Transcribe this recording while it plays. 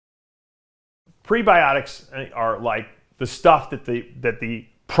Prebiotics are like the stuff that the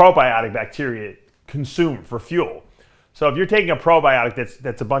probiotic bacteria consume for fuel. So if you're taking a probiotic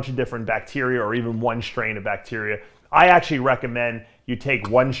that's a bunch of different bacteria or even one strain of bacteria, I actually recommend you take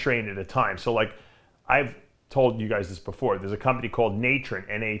one strain at a time. So like I've told you guys this before, there's a company called Natren,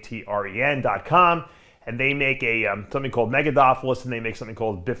 Natren.com, and they make something called Megadophilus, and they make something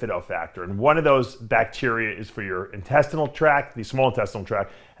called bifidobacter. And one of those bacteria is for your intestinal tract, the small intestinal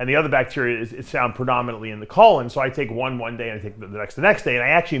tract, and the other bacteria is found predominantly in the colon. So I take one day and I take the next day, and I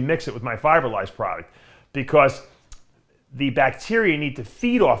actually mix it with my Fiberlyze product because the bacteria need to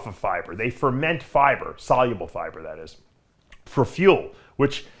feed off of fiber. They ferment fiber, soluble fiber that is, for fuel,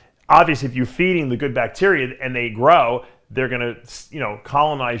 which obviously if you're feeding the good bacteria and they grow, they're gonna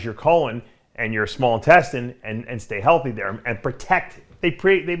colonize your colon and your small intestine and stay healthy there and protect. They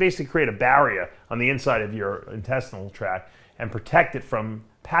basically create a barrier on the inside of your intestinal tract and protect it from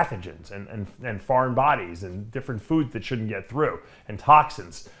pathogens and foreign bodies and different foods that shouldn't get through and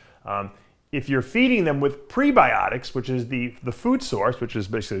toxins. If you're feeding them with prebiotics, which is the food source, which is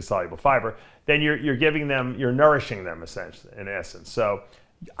basically soluble fiber, then you're nourishing them essentially, in essence. So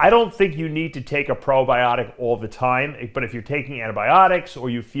I don't think you need to take a probiotic all the time, but if you're taking antibiotics or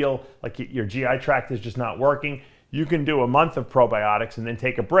you feel like your GI tract is just not working, you can do a month of probiotics and then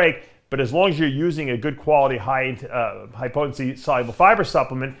take a break. But as long as you're using a good quality, high potency soluble fiber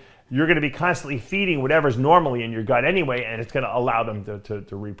supplement, you're going to be constantly feeding whatever's normally in your gut anyway, and it's going to allow them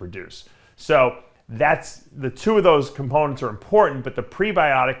to reproduce. So that's the two of those components are important, but the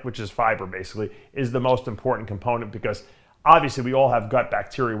prebiotic, which is fiber basically, is the most important component because obviously we all have gut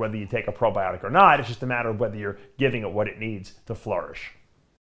bacteria whether you take a probiotic or not. It's just a matter of whether you're giving it what it needs to flourish.